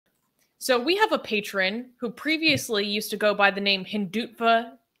So we have a patron who previously used to go by the name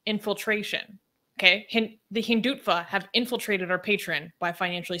Hindutva Infiltration. Okay, the Hindutva have infiltrated our patron by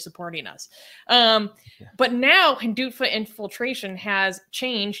financially supporting us. But now Hindutva Infiltration has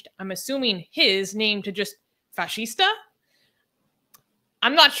changed, I'm assuming, his name to just Fascista.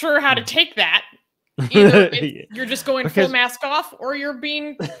 I'm not sure how to take that. Either you're just going full mask off or you're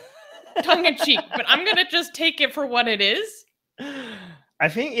being tongue-in-cheek. But I'm going to just take it for what it is. I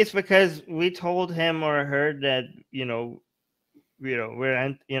think it's because we told him or her that,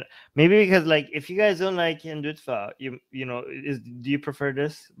 we're maybe because, like, if you guys don't like Hindutva, do you prefer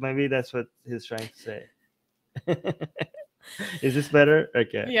this? Maybe that's what he's trying to say. Is this better?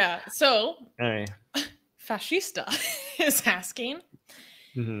 Okay. Yeah. So, all right. Fascista is asking,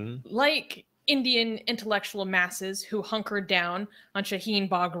 like Indian intellectual masses who hunkered down on Shaheen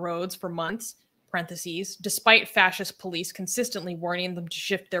Bagh roads for months, parentheses, despite fascist police consistently warning them to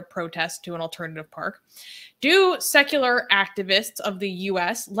shift their protests to an alternative park, do secular activists of the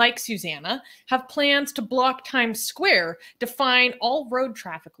US, like Susanna, have plans to block Times Square, define all road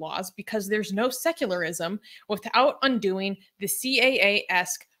traffic laws because there's no secularism without undoing the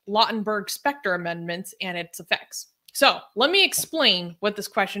CAA-esque Lautenberg-Specter amendments and its effects? So let me explain what this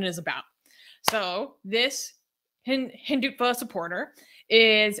question is about. So this Hindutva supporter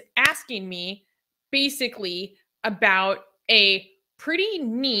is asking me basically about a pretty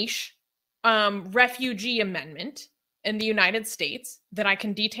niche refugee amendment in the United States that I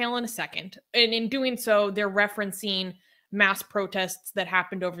can detail in a second. And in doing so, they're referencing mass protests that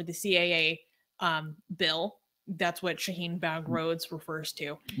happened over the CAA bill. That's what Shaheen Bagh Roads refers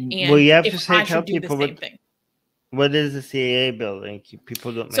to. And well, you have to say, I should do the same thing. What is the CAA bill? Like,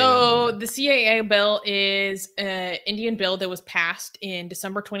 people don't. So the CAA bill is an Indian bill that was passed in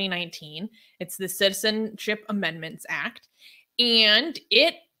December 2019. It's the Citizenship Amendments Act, and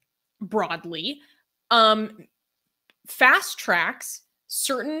it broadly fast tracks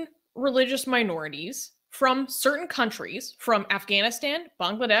certain religious minorities from certain countries, from Afghanistan,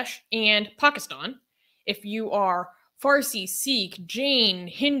 Bangladesh, and Pakistan. If you are Farsi, Sikh, Jain,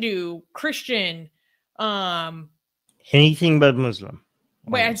 Hindu, Christian, anything but Muslim.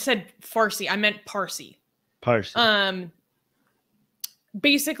 Wait, I said Farsi. I meant Parsi. Parsi.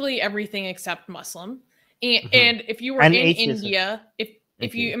 Basically everything except Muslim. And if you were in India,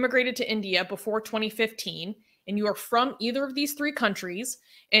 if you immigrated to India before 2015, and you are from either of these three countries,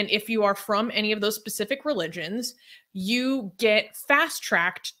 and if you are from any of those specific religions, you get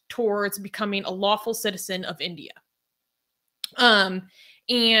fast-tracked towards becoming a lawful citizen of India.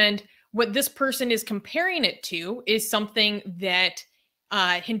 And what this person is comparing it to is something that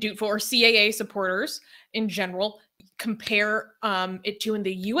Hindutva or CAA supporters in general compare it to in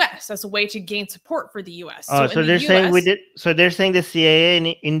the U.S. as a way to gain support for the U.S. So they're saying So they're saying the CAA in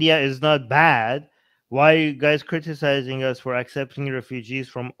India is not bad. Why are you guys criticizing us for accepting refugees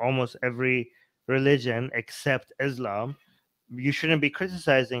from almost every religion except Islam? You shouldn't be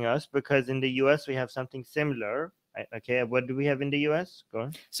criticizing us because in the U.S. we have something similar. Okay, what do we have in the U.S.? Go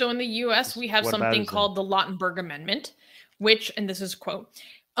on. So in the U.S. we have something called the Lautenberg Amendment, which, and this is a quote,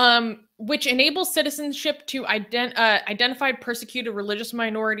 which enables citizenship to identified persecuted religious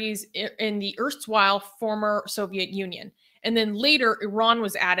minorities in the erstwhile former Soviet Union. And then later, Iran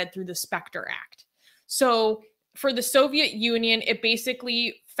was added through the Specter Act. So for the Soviet Union, it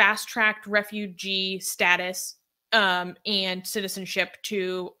basically fast-tracked refugee status and citizenship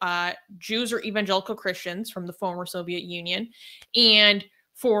to Jews or evangelical Christians from the former Soviet Union. And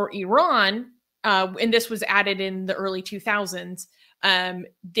for Iran, and this was added in the early 2000s,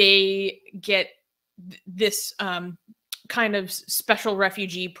 they get this kind of special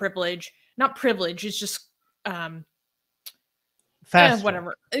refugee privilege. Not privilege, it's just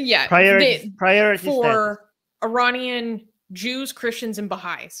whatever. Yeah, priority for status. Iranian Jews, Christians, and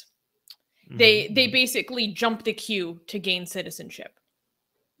Baha'is. They basically jump the queue to gain citizenship.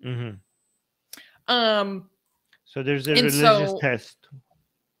 So there's a religious test,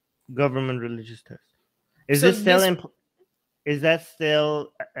 government religious test. Is this still is that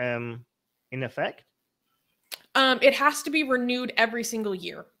still in effect? It has to be renewed every single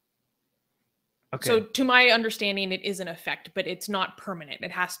year. Okay. So to my understanding, it is in effect, but it's not permanent.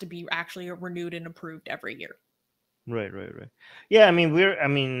 It has to be actually renewed and approved every year. Right. Yeah, I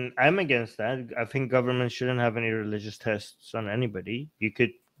mean, I'm against that. I think government shouldn't have any religious tests on anybody. You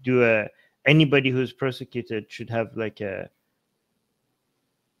could do anybody who's persecuted should have like a.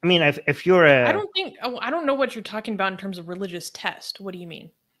 I mean, if you're a. I don't know what you're talking about in terms of religious test. What do you mean?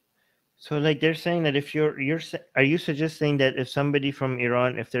 So, like, they're saying that if are you suggesting that if somebody from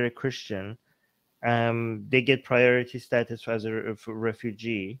Iran, if they're a Christian, they get priority status as a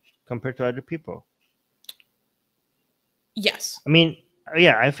refugee compared to other people. Yes. I mean,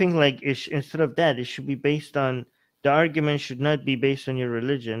 yeah, I think like instead of that, it should be based on, the argument should not be based on your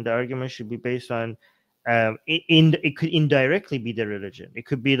religion. The argument should be based on, it could indirectly be the religion. It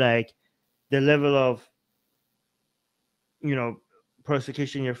could be like the level of,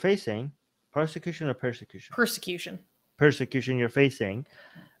 persecution you're facing, persecution or persecution, persecution you're facing.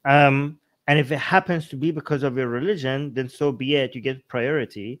 And if it happens to be because of your religion, then so be it. You get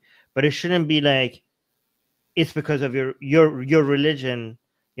priority, but it shouldn't be like it's because of your religion.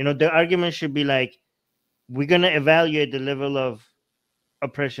 The argument should be like, we're gonna evaluate the level of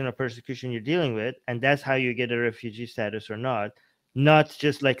oppression or persecution you're dealing with, and that's how you get a refugee status or not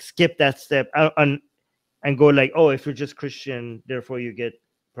just like skip that step and go like, oh, if you're just Christian, therefore you get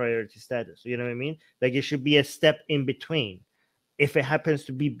priority status. You know what I mean? Like it should be a step in between. If it happens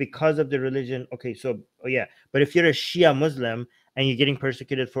to be because of the religion, okay, so yeah. But if you're a Shia Muslim and you're getting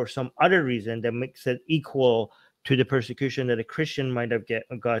persecuted for some other reason that makes it equal to the persecution that a Christian might have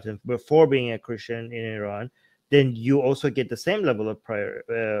gotten before being a Christian in Iran, then you also get the same level of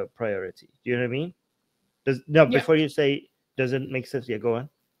priority. Do you know what I mean? Before you say, does it make sense? Yeah, go on.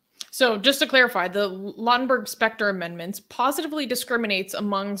 So just to clarify, the Lautenberg-Specter amendments positively discriminates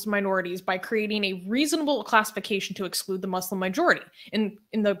amongst minorities by creating a reasonable classification to exclude the Muslim majority in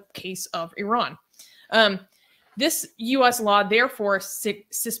the case of Iran. This U.S. law, therefore,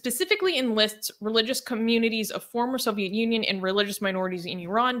 specifically enlists religious communities of former Soviet Union and religious minorities in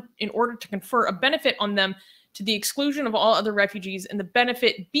Iran in order to confer a benefit on them to the exclusion of all other refugees, and the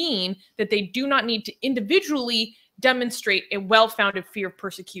benefit being that they do not need to individually demonstrate a well-founded fear of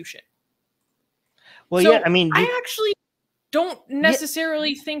persecution. Well, so, yeah, I mean, I actually don't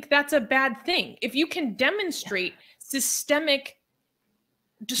necessarily think that's a bad thing. If you can demonstrate systemic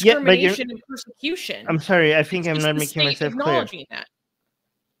discrimination and persecution. I'm sorry, I think I'm not making myself clear. That.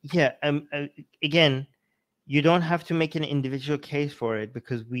 Yeah, again, you don't have to make an individual case for it,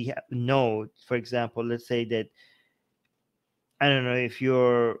 because we know, for example, let's say that, I don't know,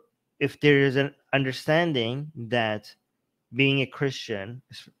 if there is an understanding that being a Christian,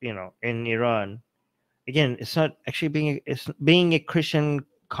 in Iran, again, it's not actually it's being a Christian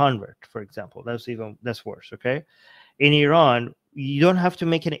convert, for example. That's worse. Okay, in Iran, you don't have to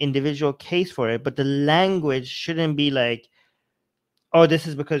make an individual case for it, but the language shouldn't be like, oh, this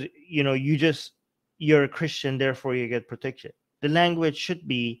is because you're a Christian, therefore you get protection. The language should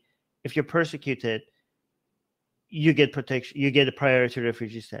be, if you're persecuted, you get protection, you get a priority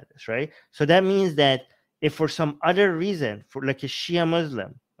refugee status, right? So that means that if for some other reason, for like a Shia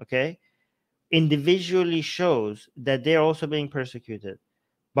Muslim, okay, individually shows that they're also being persecuted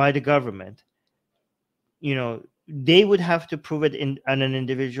by the government, they would have to prove it on an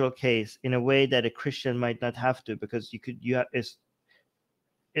individual case in a way that a Christian might not have to, because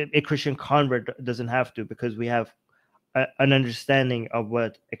a Christian convert doesn't have to, because we have an understanding of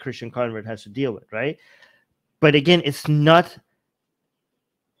what a Christian convert has to deal with, right? But again, it's not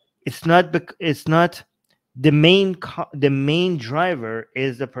the main driver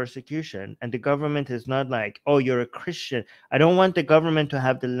is the persecution, and the government is not like, oh, you're a Christian. I don't want the government to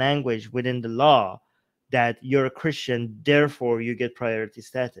have the language within the law that you're a Christian, therefore you get priority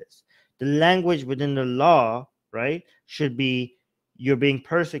status. The language within the law, right, should be, you're being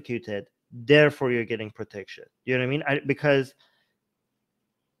persecuted, therefore you're getting protection. You know what I mean? Because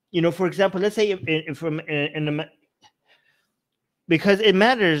for example, let's say because it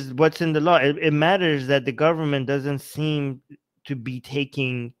matters what's in the law. It matters that the government doesn't seem to be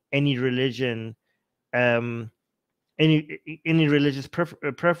taking any religion, any religious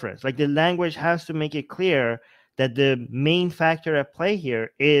preference. Like the language has to make it clear that the main factor at play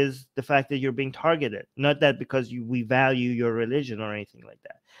here is the fact that you're being targeted, not that because we value your religion or anything like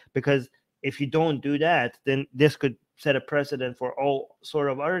that. Because if you don't do that, then this could set a precedent for all sort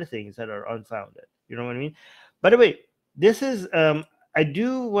of other things that are unfounded. You know what I mean? By the way, this is, I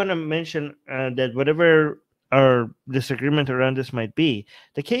do want to mention that whatever our disagreement around this might be,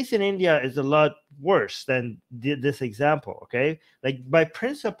 the case in India is a lot worse than this example, okay? Like by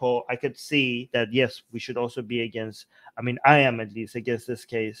principle, I could see that, yes, we should also be against, I am at least against this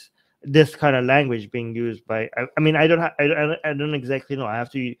case, this kind of language being used by, I don't exactly know. I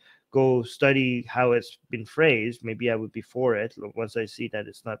have to go study how it's been phrased. Maybe I would be for it once I see that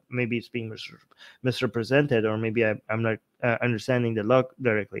it's not, maybe it's being misrepresented, or maybe I'm not understanding the law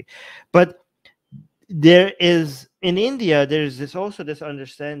directly. But there is, in India, there's also this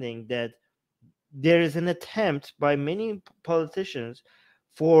understanding that there is an attempt by many politicians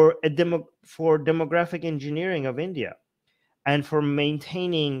for demographic engineering of India, and for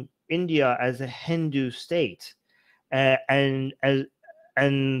maintaining India as a Hindu state, and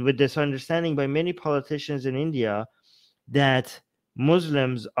with this understanding by many politicians in India that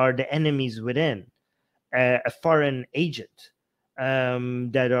Muslims are the enemies within, a foreign agent,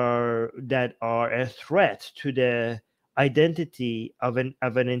 that are a threat to the identity of an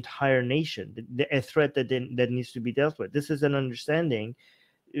entire nation, a threat that needs to be dealt with. This is an understanding,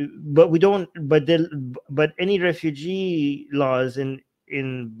 but we don't. But any refugee laws in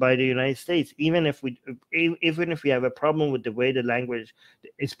by the United States, even if we have a problem with the way the language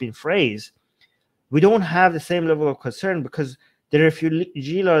it's been phrased, we don't have the same level of concern, because the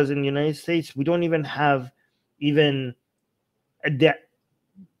refugee laws in the United States, we don't even have even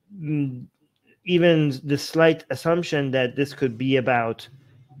the slight assumption that this could be about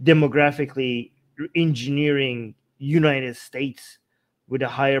demographically engineering United States with a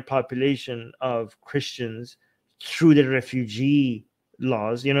higher population of Christians through the refugee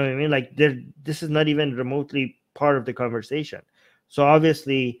laws. You know what I mean? Like, this is not even remotely part of the conversation. So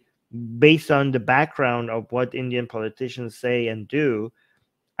obviously, based on the background of what Indian politicians say and do,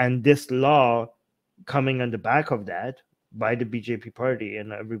 and this law coming on the back of that by the BJP party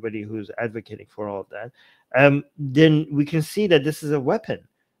and everybody who's advocating for all of that, then we can see that this is a weapon.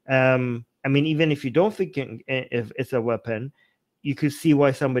 I mean, even if you don't think if it's a weapon, you could see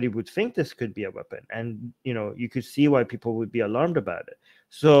why somebody would think this could be a weapon, and you could see why people would be alarmed about it.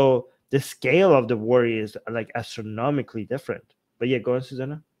 So the scale of the war is like astronomically different. But yeah, go on,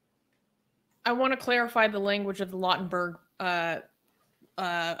 Susanna. I want to clarify the language of the Lautenberg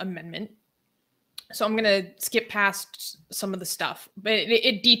amendment. So I'm going to skip past some of the stuff, but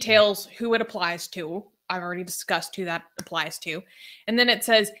it details who it applies to. I've already discussed who that applies to. And then it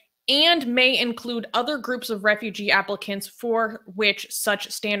says, and may include other groups of refugee applicants for which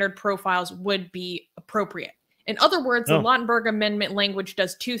such standard profiles would be appropriate. In other words, the Lautenberg Amendment language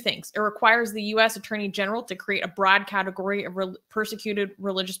does two things. It requires the U.S. Attorney General to create a broad category of persecuted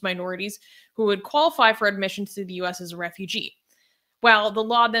religious minorities who would qualify for admission to the U.S. as a refugee. Well, the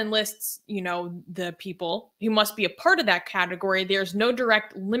law then lists, the people who must be a part of that category. There's no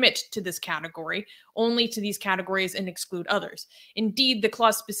direct limit to this category, only to these categories, and exclude others. Indeed, the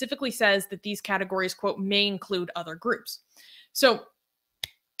clause specifically says that these categories, quote, may include other groups. So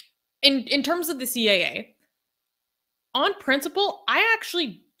in terms of the CAA, on principle, I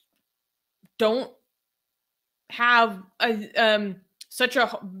actually don't have such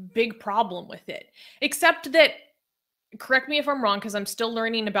a big problem with it, except that, correct me if I'm wrong, because I'm still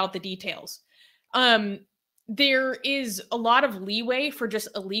learning about the details. There is a lot of leeway for just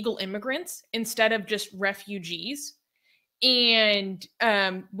illegal immigrants instead of just refugees, and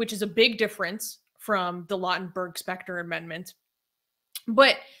which is a big difference from the Lautenberg-Specter Amendment.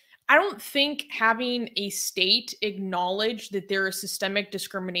 But I don't think having a state acknowledge that there is systemic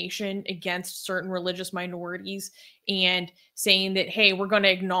discrimination against certain religious minorities and saying that, hey, we're going to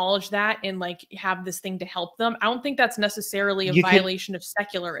acknowledge that and like have this thing to help them, I don't think that's necessarily a violation of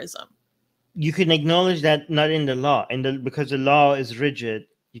secularism. You can acknowledge that not in the law, because the law is rigid.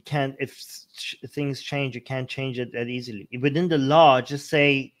 You can't, if things change, you can't change it that easily. Within the law, just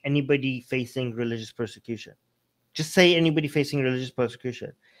say anybody facing religious persecution. Just say anybody facing religious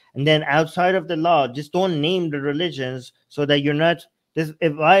persecution. And then outside of the law, just don't name the religions, so that you're not,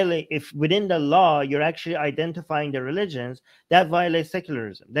 if within the law you're actually identifying the religions, that violates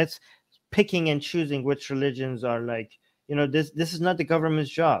secularism. That's picking and choosing which religions are like, this is not the government's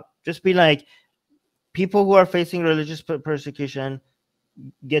job. Just be like, people who are facing religious persecution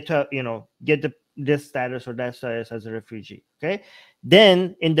get this status or that status as a refugee. Okay,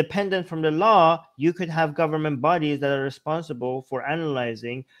 then independent from the law, you could have government bodies that are responsible for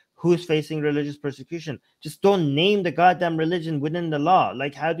analyzing who's facing religious persecution. Just don't name the goddamn religion within the law.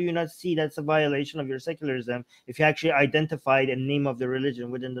 Like, how do you not see that's a violation of your secularism if you actually identified a name of the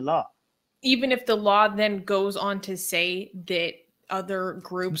religion within the law? Even if the law then goes on to say that other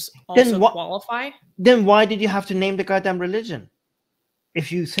groups also qualify? Then why did you have to name the goddamn religion?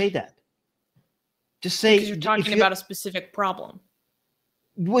 If you say that, just say, because you're talking about a specific problem.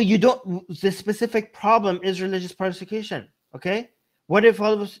 Well, you don't. The specific problem is religious persecution. Okay. What if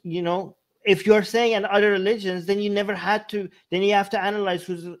all of us, if you're saying in other religions, then you never had to. Then you have to analyze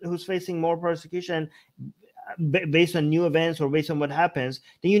who's facing more persecution based on new events or based on what happens.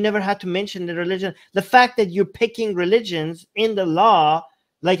 Then you never had to mention the religion. The fact that you're picking religions in the law,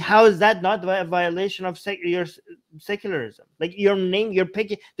 like, how is that not a violation of your secularism? Like, your name, you're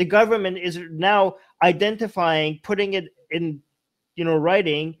picking. The government is now identifying, putting it in,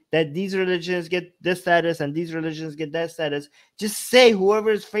 writing that these religions get this status and these religions get that status. Just say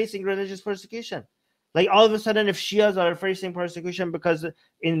whoever is facing religious persecution. Like all of a sudden, if Shias are facing persecution because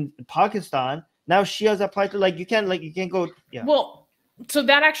in Pakistan now Shias apply to, like, you can't go. Yeah. Well, so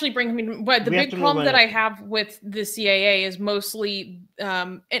that actually brings me to, but the big problem that I have with the CAA is mostly,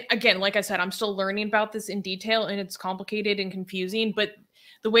 and again, like I said, I'm still learning about this in detail, and it's complicated and confusing, but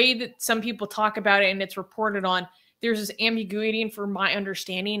the way that some people talk about it and it's reported on, there's this ambiguity, and for my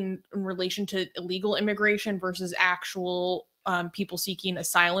understanding, in relation to illegal immigration versus actual people seeking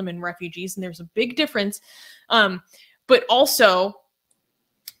asylum and refugees, and there's a big difference. But also,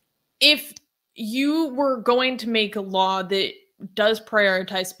 if you were going to make a law that does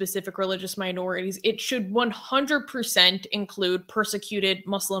prioritize specific religious minorities, it should 100% include persecuted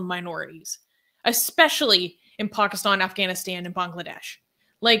Muslim minorities, especially in Pakistan, Afghanistan, and Bangladesh.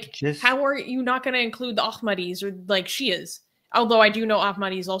 Like, how are you not going to include the Ahmadis or like Shias? Although I do know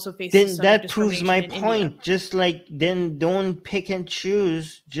Ahmadis also face. Then that proves my point. India. Just like, then don't pick and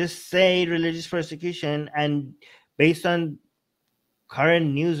choose. Just say religious persecution, and based on current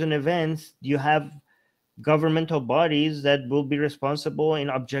news and events, you have governmental bodies that will be responsible in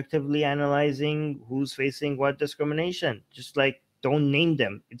objectively analyzing who's facing what discrimination. Just like, don't name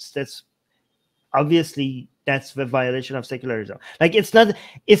them. That's obviously that's the violation of secularism. Like, it's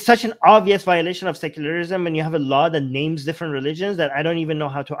such an obvious violation of secularism when you have a law that names different religions that I don't even know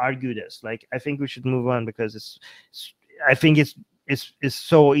how to argue this. Like, I think we should move on because I think it's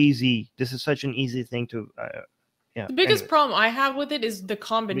so easy. This is such an easy thing to yeah. The biggest problem I have with it is the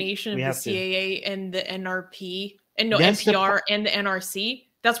combination of the CAA and the NRP, and NPR and the NRC.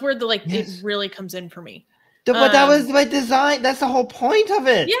 That's where it really comes in for me. But that was by design. That's the whole point of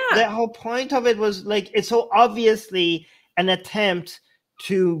it. Yeah. The whole point of it was, like, it's so obviously an attempt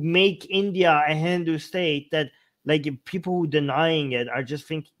to make India a Hindu state that, like, people who denying it are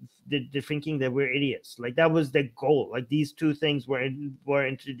just they're thinking that we're idiots. Like, that was the goal. Like, these two things were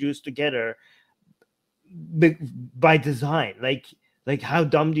introduced together by design. Like how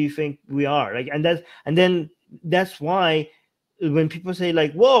dumb do you think we are? Like, and then that's why when people say,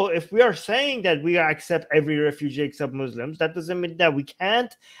 like, whoa, if we are saying that we accept every refugee except Muslims, that doesn't mean that we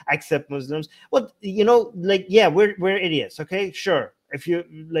can't accept Muslims. Well, like, yeah, we're idiots. Okay, sure. If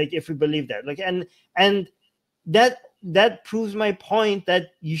we believe that, like, and that proves my point that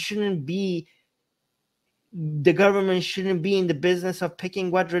the government shouldn't be in the business of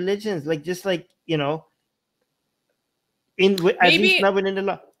picking what religions, like, just like, at least not within the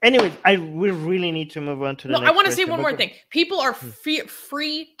law. Anyways, we really need to move on to the next. I want to say one more thing. People are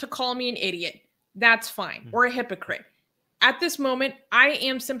free to call me an idiot. That's fine. Or a hypocrite. At this moment, I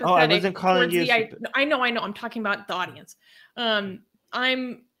am sympathetic. I wasn't calling you. I know. I'm talking about the audience. At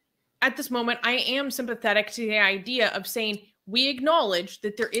this moment, I am sympathetic to the idea of saying we acknowledge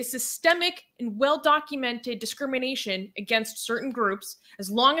that there is systemic and well-documented discrimination against certain groups,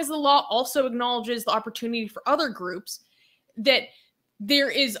 as long as the law also acknowledges the opportunity for other groups, that there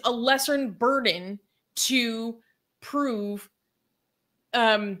is a lesser burden to prove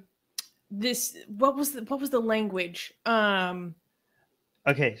this. What was the language?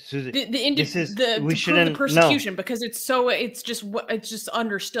 Okay, so we shouldn't, the persecution, because it's just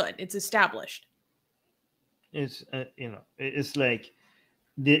understood, it's established. It's it's like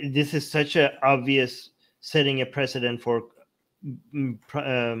this is such an obvious setting a precedent for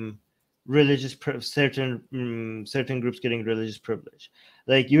religious certain groups getting religious privilege.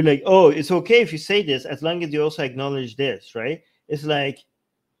 Like, you're like, oh, it's okay if you say this as long as you also acknowledge this, right? It's like,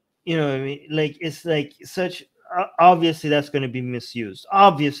 what I mean? Like, it's like such obviously that's going to be misused.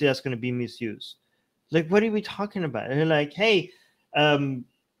 Like, what are we talking about? And they're like, hey,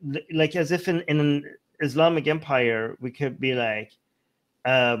 like, as if in an Islamic empire we could be like,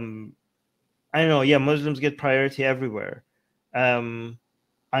 I don't know, yeah, Muslims get priority everywhere,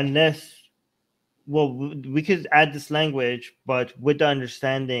 unless, well, we could add this language, but with the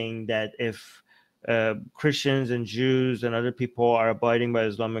understanding that if Christians and Jews and other people are abiding by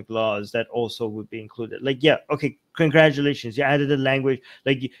Islamic laws, that also would be included. Like, yeah, okay, congratulations, you added a language.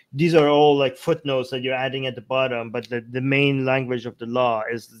 Like, these are all like footnotes that you're adding at the bottom, but the main language of the law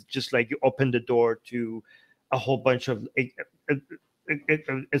is just like you open the door to a whole bunch of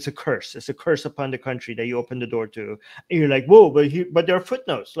it's a curse. It's a curse upon the country that you open the door to. And you're like, whoa, but there are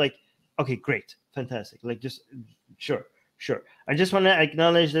footnotes. Like, okay, great, fantastic. Like, just sure. I just want to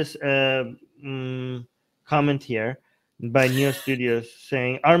acknowledge this comment here by Neo Studios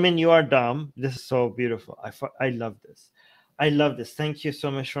saying, Armin, you are dumb. This is so beautiful. I love this. Thank you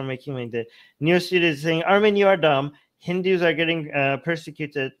so much for making my day. Neo Studios saying, Armin, you are dumb. Hindus are getting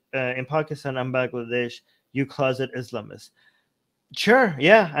persecuted in Pakistan and Bangladesh. You closet Islamist. Sure,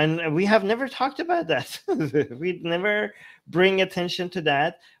 yeah, and we have never talked about that. We never bring attention to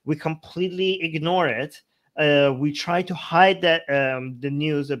that. We completely ignore it. We try to hide that the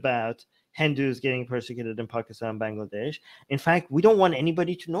news about Hindus getting persecuted in Pakistan and Bangladesh. In fact, we don't want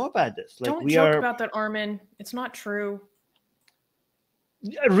anybody to know about this. Like, Don't we joke are about that, Armin. It's not true.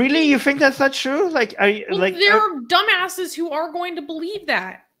 really. You think that's not true? Like, are you Well, like? there are dumbasses who are going to believe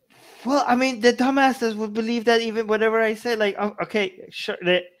that. Well, I mean, the dumbasses would believe that even whatever I say. Like, oh, okay, sure.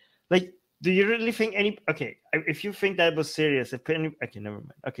 Like, do you really think any? Okay, if you think that was serious, if any, okay, never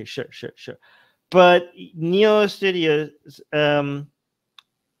mind. Okay, sure. But Neo Studios,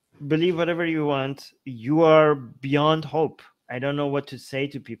 believe whatever you want. You are beyond hope. I don't know what to say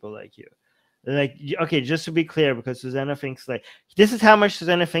to people like you. Like, okay, just to be clear, because Susanna thinks like this is how much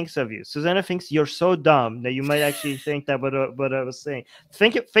Susanna thinks of you. Susanna thinks you're so dumb that you might actually think that what I was saying.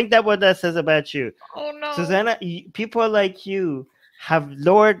 Think that what that says about you. Oh no, Susanna, people like you have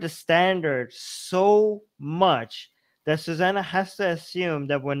lowered the standard so much that Susanna has to assume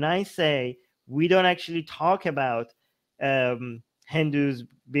that when I say we don't actually talk about Hindus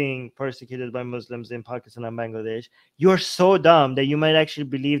being persecuted by Muslims in Pakistan and Bangladesh, you're so dumb that you might actually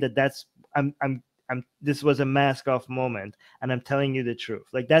believe that that's I'm this was a mask off moment and I'm telling you the truth.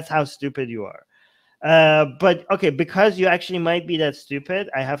 Like, that's how stupid you are. But okay, because you actually might be that stupid,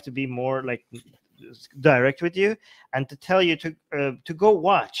 I have to be more like direct with you and to tell you to go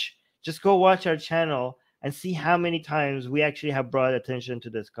watch. Just go watch our channel and see how many times we actually have brought attention to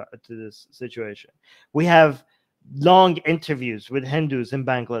this situation. We have long interviews with Hindus in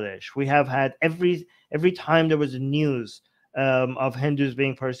Bangladesh. We have had every time there was news of Hindus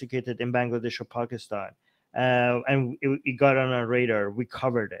being persecuted in Bangladesh or Pakistan, and it got on our radar. We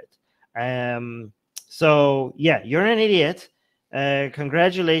covered it. So yeah, you're an idiot.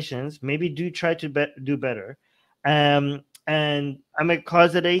 Congratulations. Maybe do try to do better. And I'm a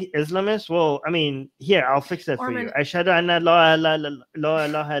closet Islamist. Well, I mean, here, I'll fix that Armin. for you. Ashhadu anna la ilaha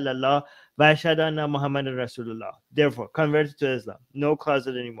illallah wa ashhadu anna Muhammadan Rasulullah. Therefore, converted to Islam. No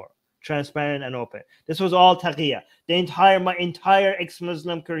closet anymore. Transparent and open. This was all taqiyya. My entire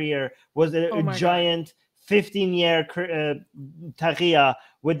ex-Muslim career was a giant 15-year taqiyya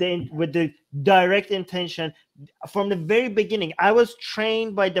with the direct intention from the very beginning. I was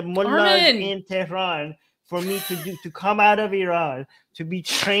trained by the mullahs in Tehran for me to come out of Iran, to be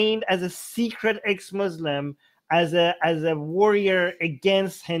trained as a secret ex-Muslim, as a warrior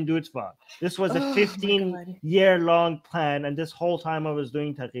against Hindutva. This was a 15-year-long plan, and this whole time I was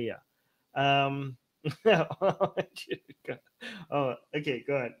doing taqiyya. Oh, okay,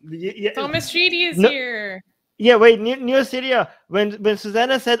 go ahead. Yeah. Thomas Sheedy is here. Yeah, wait, New Syria. When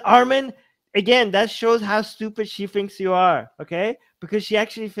Susanna said Armin, again, that shows how stupid she thinks you are. Okay, because she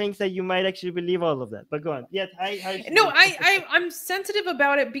actually thinks that you might actually believe all of that. But go on. Yeah, I'm sensitive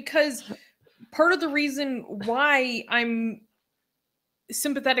about it because part of the reason why I'm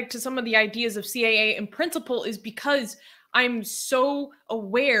sympathetic to some of the ideas of CAA in principle is because I'm so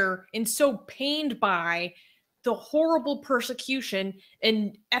aware and so pained by the horrible persecution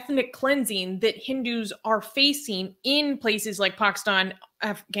and ethnic cleansing that Hindus are facing in places like Pakistan,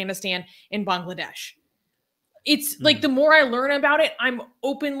 Afghanistan, and Bangladesh. It's like the more I learn about it, I'm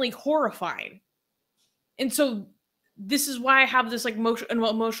openly horrified. And so this is why I have this like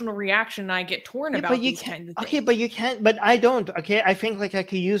emotional reaction and I get torn about these kinds of things. Okay, but you can't, but I don't. Okay, I think like I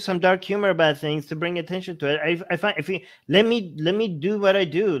could use some dark humor about things to bring attention to it. I find let me do what I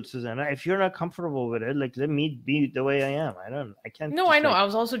do, Susanna. If you're not comfortable with it, like let me be the way I am. I can't. No, I know. I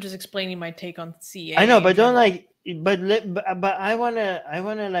was also just explaining my take on CA. I know, but don't like, but I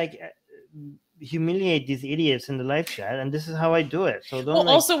wanna like humiliate these idiots in the live chat, and this is how I do it. So don't. Well,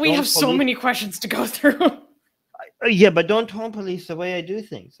 also we have so many questions to go through. Yeah, but don't tone police the way I do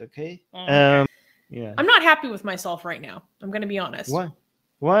things, okay? Yeah. I'm not happy with myself right now. I'm going to be honest.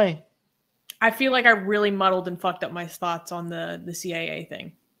 Why? I feel like I really muddled and fucked up my thoughts on the CAA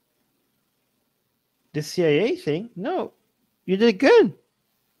thing. The CAA thing? No, you did good.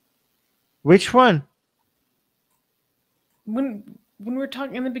 Which one? When we were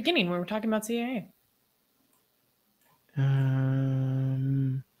talking in the beginning, when we were talking about CAA.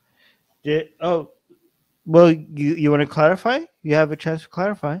 Well, you want to clarify? You have a chance to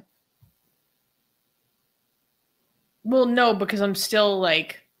clarify. Well, no, because I'm still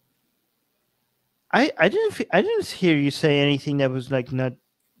like. I didn't hear you say anything that was like not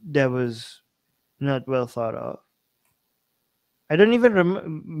well thought of. I don't even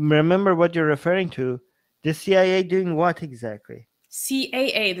remember what you're referring to. The CIA doing what exactly?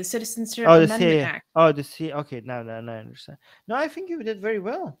 CAA, the Citizenship Amendment Act. Oh, the CIA. Okay, now I understand. No, I think you did very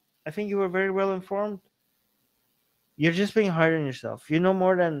well. I think you were very well informed. You're just being hard on yourself. You know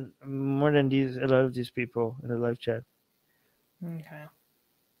more than a lot of these people in the live chat. Okay.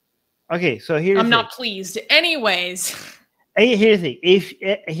 Okay, so here's I'm not pleased. Anyways. Here's the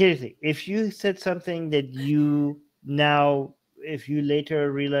thing. If you said something that if you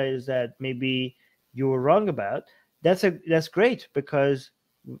later realize that maybe you were wrong about, that's great, because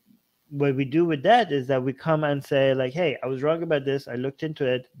what we do with that is that we come and say, like, hey, I was wrong about this. I looked into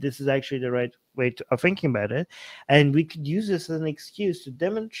it. This is actually the right way of thinking about it. And we could use this as an excuse to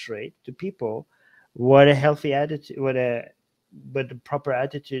demonstrate to people what a healthy attitude, what the proper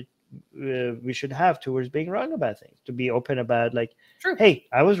attitude we should have towards being wrong about things, to be open about, like, True. Hey,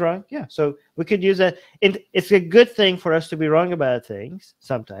 I was wrong. Yeah. So we could use that. It's a good thing for us to be wrong about things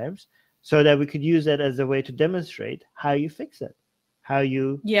sometimes, so that we could use that as a way to demonstrate how you fix it.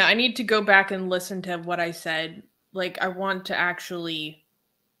 Yeah, I need to go back and listen to what I said. Like, I want to actually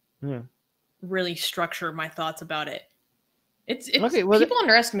really structure my thoughts about it. It's okay, well, people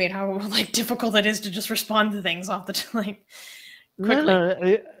underestimate how like difficult it is to just respond to things off the time quickly.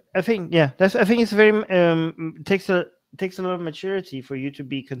 No, I think it's very takes a lot of maturity for you to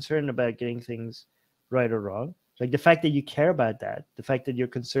be concerned about getting things right or wrong. Like the fact that you care about that, the fact that you're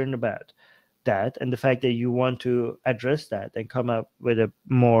concerned about that, and the fact that you want to address that and come up with a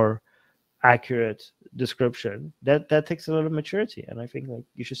more accurate description, that takes a lot of maturity, and I think like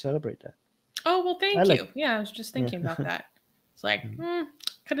you should celebrate that. Oh, well, thank you. Yeah, I was just thinking about that. It's like,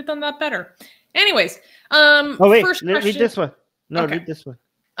 could have done that better. Anyways, first question. Read this one. No, okay. Read this one.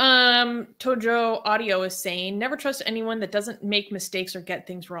 Tojo Audio is saying, never trust anyone that doesn't make mistakes or get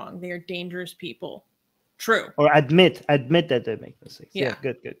things wrong. They are dangerous people. True. Or admit that they make mistakes. Yeah,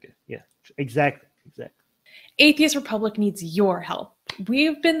 good. Yeah, exactly. Atheist Republic needs your help.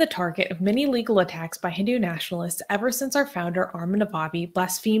 We've been the target of many legal attacks by Hindu nationalists ever since our founder, Armin Navabi,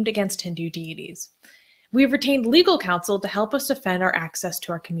 blasphemed against Hindu deities. We have retained legal counsel to help us defend our access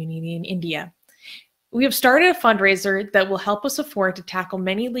to our community in India. We have started a fundraiser that will help us afford to tackle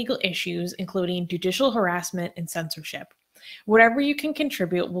many legal issues, including judicial harassment and censorship. Whatever you can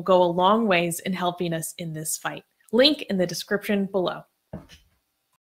contribute will go a long ways in helping us in this fight. Link in the description below.